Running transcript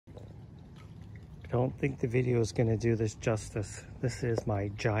don't think the video is going to do this justice. This is my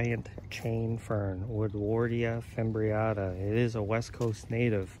giant chain fern, Woodwardia fimbriata. It is a West Coast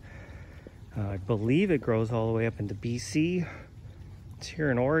native. I believe it grows all the way up into BC. It's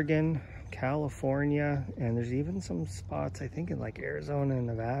here in Oregon, California, and there's even some spots, I think, in like Arizona and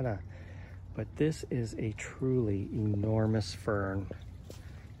Nevada. But this is a truly enormous fern.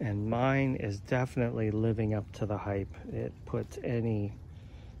 And mine is definitely living up to the hype. It puts any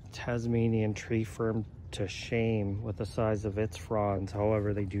Tasmanian tree fern to shame with the size of its fronds.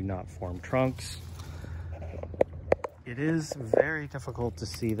 However, they do not form trunks. It is very difficult to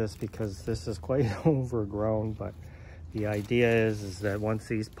see this because this is quite overgrown, but the idea is that once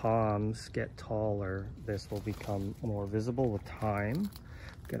these palms get taller, this will become more visible with time.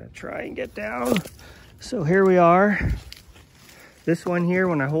 I'm gonna try and get down. So here we are. This one here,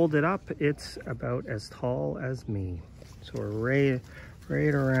 when I hold it up, it's about as tall as me. So we're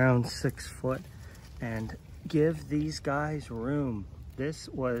right around 6 foot, and give these guys room. This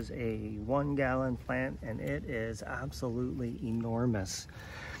was a 1 gallon plant and it is absolutely enormous.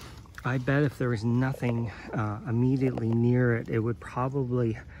 I bet if there was nothing immediately near it, it would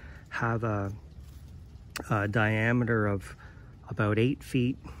probably have a diameter of about 8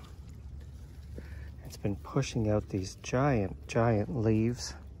 feet. It's been pushing out these giant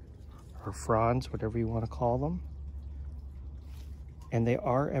leaves, or fronds, whatever you want to call them. And they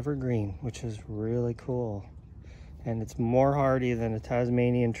are evergreen, which is really cool. And it's more hardy than a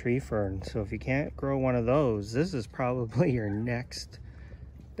Tasmanian tree fern. So if you can't grow one of those, this is probably your next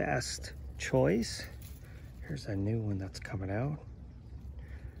best choice. Here's a new one that's coming out.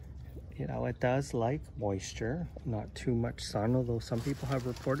 You know, it does like moisture, not too much sun, although some people have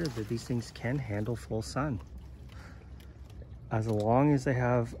reported that these things can handle full sun, as long as they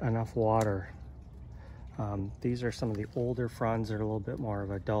have enough water. These are some of the older fronds that are a little bit more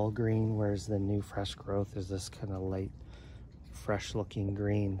of a dull green, whereas the new fresh growth is this kind of light, fresh looking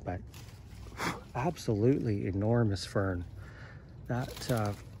green, but absolutely enormous fern.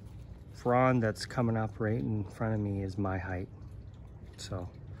 That frond that's coming up right in front of me is my height. So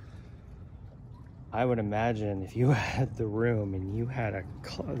I would imagine if you had the room and you had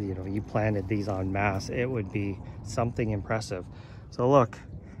you planted these en masse, it would be something impressive. So look,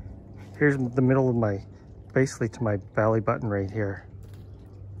 here's the middle of my, basically to my belly button right here.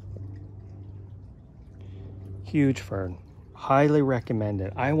 Huge fern, highly recommend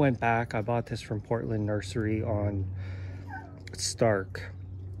it. I went back, I bought this from Portland Nursery on Stark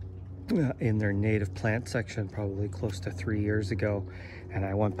in their native plant section probably close to 3 years ago, and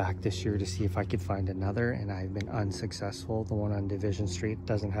I went back this year to see if I could find another, and I've been unsuccessful. The one on Division Street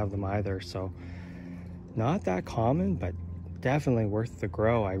doesn't have them either, so not that common, but definitely worth the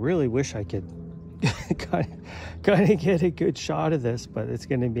grow. I really wish I could kind of get a good shot of this, but it's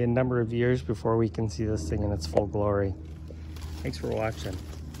going to be a number of years before we can see this thing in its full glory. Thanks for watching.